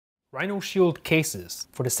Rhinoshield cases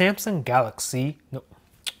for the Samsung Galaxy.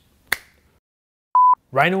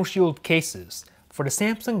 Rhinoshield cases for the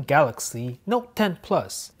Samsung Galaxy Note 10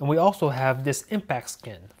 Plus, and we also have this impact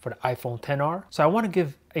skin for the iPhone XR. So I want to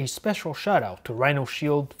give a special shout out to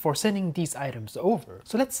Rhinoshield for sending these items over.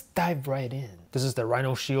 So let's dive right in. This is the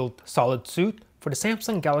Rhinoshield SolidSuit for the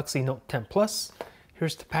Samsung Galaxy Note 10 Plus.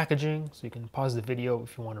 Here's the packaging, so you can pause the video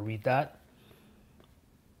if you want to read that.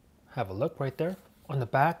 Have a look right there on the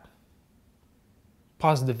back.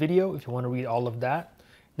 Pause the video if you want to read all of that.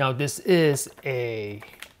 Now this is a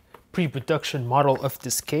pre-production model of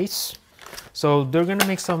this case, so they're gonna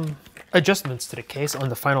make some adjustments to the case on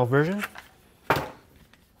the final version.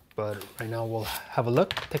 But right now we'll have a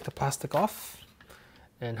look, take the plastic off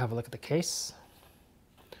and have a look at the case.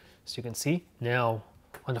 So you can see now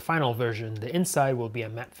on the final version, the inside will be a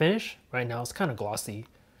matte finish. Right now it's kind of glossy,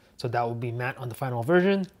 so that will be matte on the final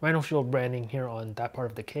version. Rhinoshield branding here on that part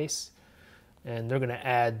of the case. And they're gonna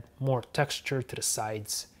add more texture to the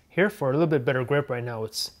sides here for a little bit better grip. Right now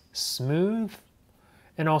it's smooth.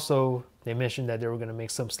 And also they mentioned that they were gonna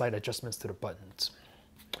make some slight adjustments to the buttons.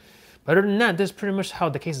 But other than that, this is pretty much how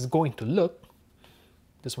the case is going to look.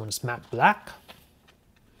 This one is matte black.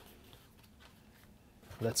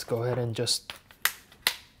 Let's go ahead and just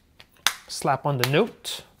slap on the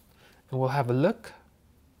note and we'll have a look.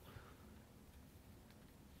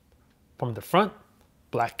 From the front,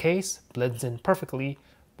 black case blends in perfectly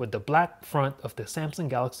with the black front of the Samsung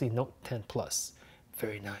Galaxy Note 10 Plus.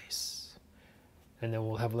 Very nice. And then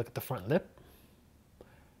we'll have a look at the front lip.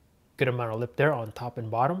 Good amount of lip there on top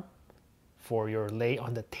and bottom for your lay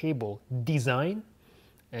on the table design,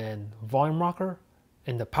 and volume rocker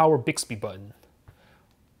and the power Bixby button.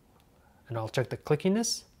 And I'll check the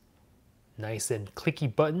clickiness. Nice and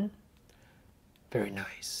clicky button. Very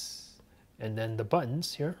nice. And then the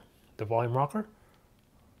buttons here, the volume rocker.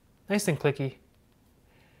 Nice and clicky.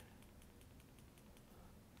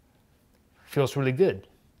 Feels really good.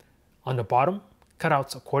 On the bottom,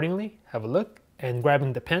 cutouts accordingly. Have a look. And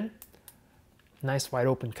grabbing the pen. Nice wide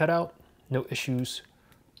open cutout. No issues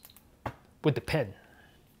with the pen.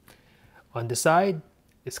 On the side,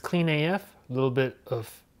 it's clean AF. A little bit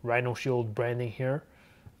of Rhinoshield branding here.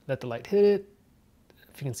 Let the light hit it.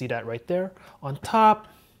 If you can see that right there. On top,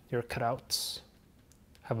 your cutouts.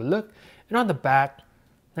 Have a look. And on the back,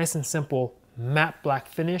 nice and simple matte black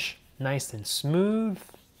finish, nice and smooth,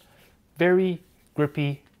 very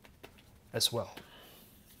grippy as well.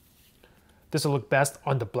 This will look best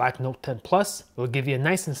on the black Note 10 Plus. It will give you a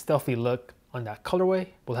nice and stealthy look on that colorway.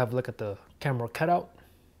 We'll have a look at the camera cutout.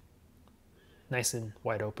 Nice and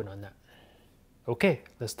wide open on that. Okay,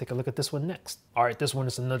 let's take a look at this one next. All right, this one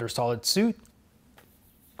is another SolidSuit.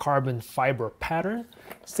 Carbon fiber pattern.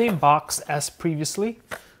 Same box as previously.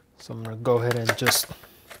 So I'm gonna go ahead and just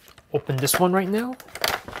open this one right now.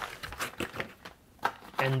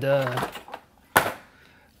 And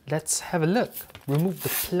let's have a look. Remove the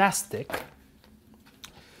plastic.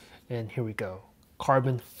 And here we go.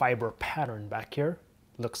 Carbon fiber pattern back here.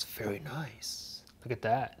 Looks very nice. Look at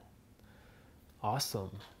that.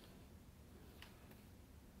 Awesome.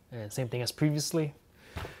 And same thing as previously.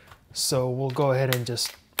 So we'll go ahead and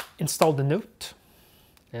just install the note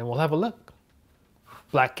and we'll have a look.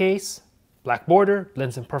 Black case, black border,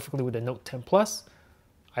 blends in perfectly with the Note 10 Plus.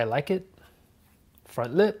 I like it.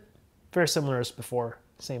 Front lip, very similar as before,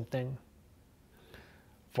 same thing.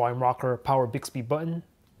 Volume rocker, power Bixby button.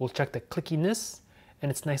 We'll check the clickiness, and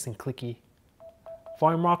it's nice and clicky.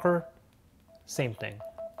 Volume rocker, same thing.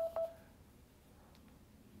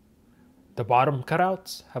 The bottom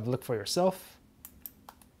cutouts, have a look for yourself.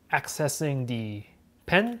 Accessing the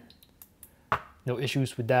pen, no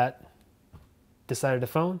issues with that. This side of the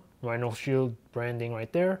phone, Rhinoshield branding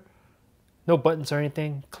right there. No buttons or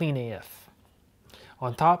anything, clean AF.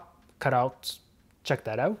 On top, cutouts, check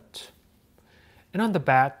that out. And on the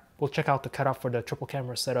back, we'll check out the cutout for the triple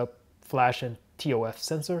camera setup, flash and TOF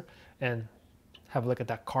sensor, and have a look at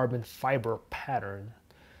that carbon fiber pattern.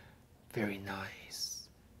 Very nice.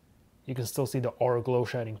 You can still see the aura glow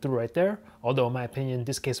shining through right there, although in my opinion,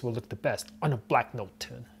 this case will look the best on a black Note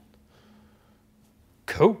 10.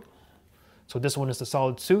 Cool. So this one is the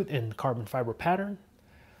SolidSuit in carbon fiber pattern.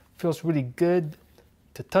 Feels really good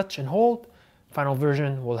to touch and hold. Final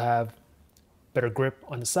version will have better grip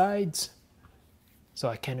on the sides. So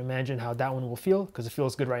I can't imagine how that one will feel because it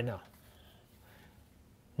feels good right now.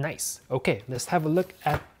 Nice. Okay, let's have a look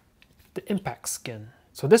at the impact skin.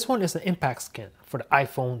 So this one is the impact skin for the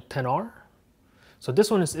iPhone XR. So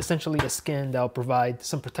this one is essentially a skin that will provide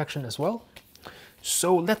some protection as well.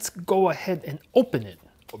 So let's go ahead and open it.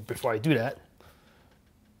 But before I do that,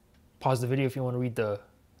 pause the video if you want to read the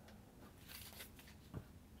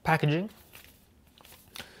packaging.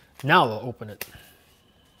 Now I'll open it.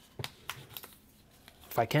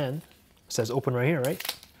 If I can. It says open right here, right?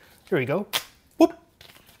 Here we go. Whoop!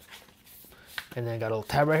 And then I got a little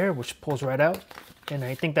tab right here, which pulls right out. And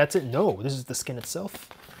I think that's it. No, this is the skin itself.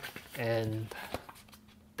 And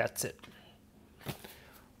that's it.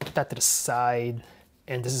 Put that to the side.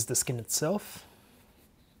 And this is the skin itself.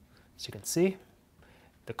 As you can see,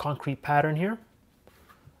 the concrete pattern here.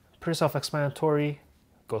 Pretty self-explanatory.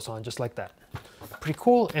 Goes on just like that. Pretty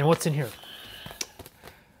cool. And what's in here?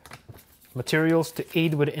 Materials to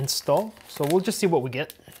aid with the install. So we'll just see what we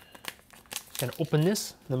get. Gonna open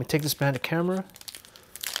this. Let me take this behind the camera.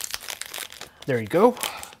 There you go.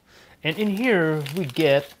 And in here we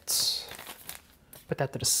get, put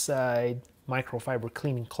that to the side, microfiber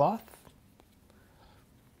cleaning cloth.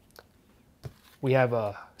 We have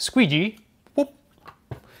a squeegee, whoop,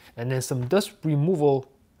 and then some dust removal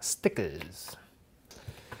stickers.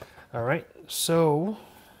 All right, so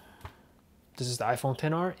this is the iPhone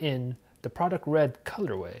XR in the product red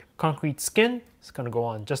colorway. Concrete skin, it's gonna go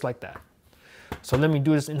on just like that. So let me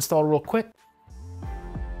do this install real quick.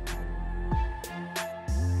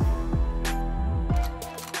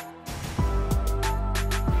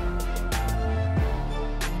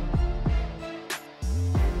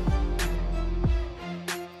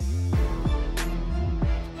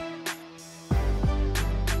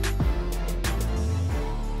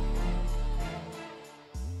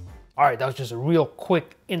 All right, that was just a real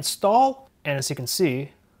quick install. And as you can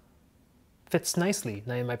see, fits nicely.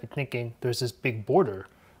 Now you might be thinking there's this big border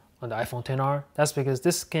on the iPhone XR. That's because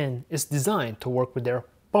this skin is designed to work with their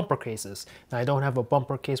bumper cases. Now I don't have a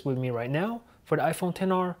bumper case with me right now for the iPhone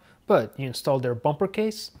XR, but you install their bumper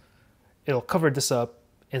case, it'll cover this up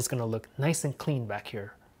and it's gonna look nice and clean back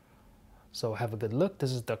here. So have a good look.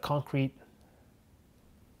 This is the concrete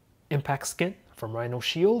impact skin from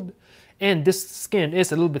Rhinoshield. And this skin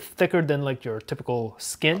is a little bit thicker than like your typical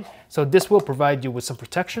skin. So this will provide you with some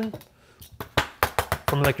protection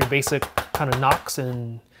from like your basic kind of knocks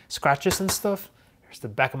and scratches and stuff. Here's the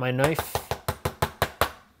back of my knife.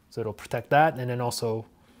 So it'll protect that. And then also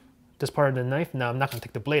this part of the knife. Now I'm not gonna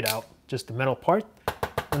take the blade out, just the metal part.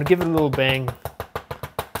 I'm gonna give it a little bang.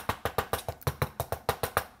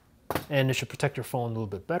 And it should protect your phone a little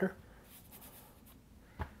bit better.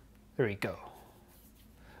 There you go.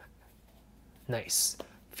 Nice.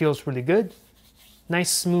 Feels really good. Nice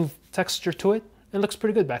smooth texture to it. It looks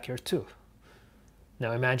pretty good back here too.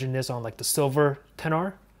 Now imagine this on like the silver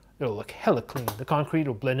XR. It'll look hella clean. The concrete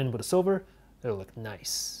will blend in with the silver. It'll look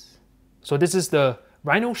nice. So this is the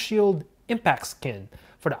Rhinoshield impact skin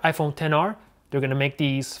for the iPhone XR. They're gonna make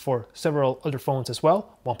these for several other phones as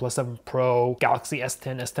well. OnePlus 7 Pro, Galaxy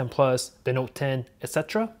S10, S10 Plus, the Note 10,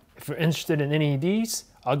 etc. If you're interested in any of these,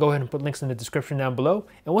 I'll go ahead and put links in the description down below.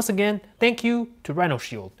 And once again, thank you to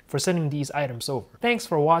Rhinoshield for sending these items over. Thanks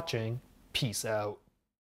for watching. Peace out.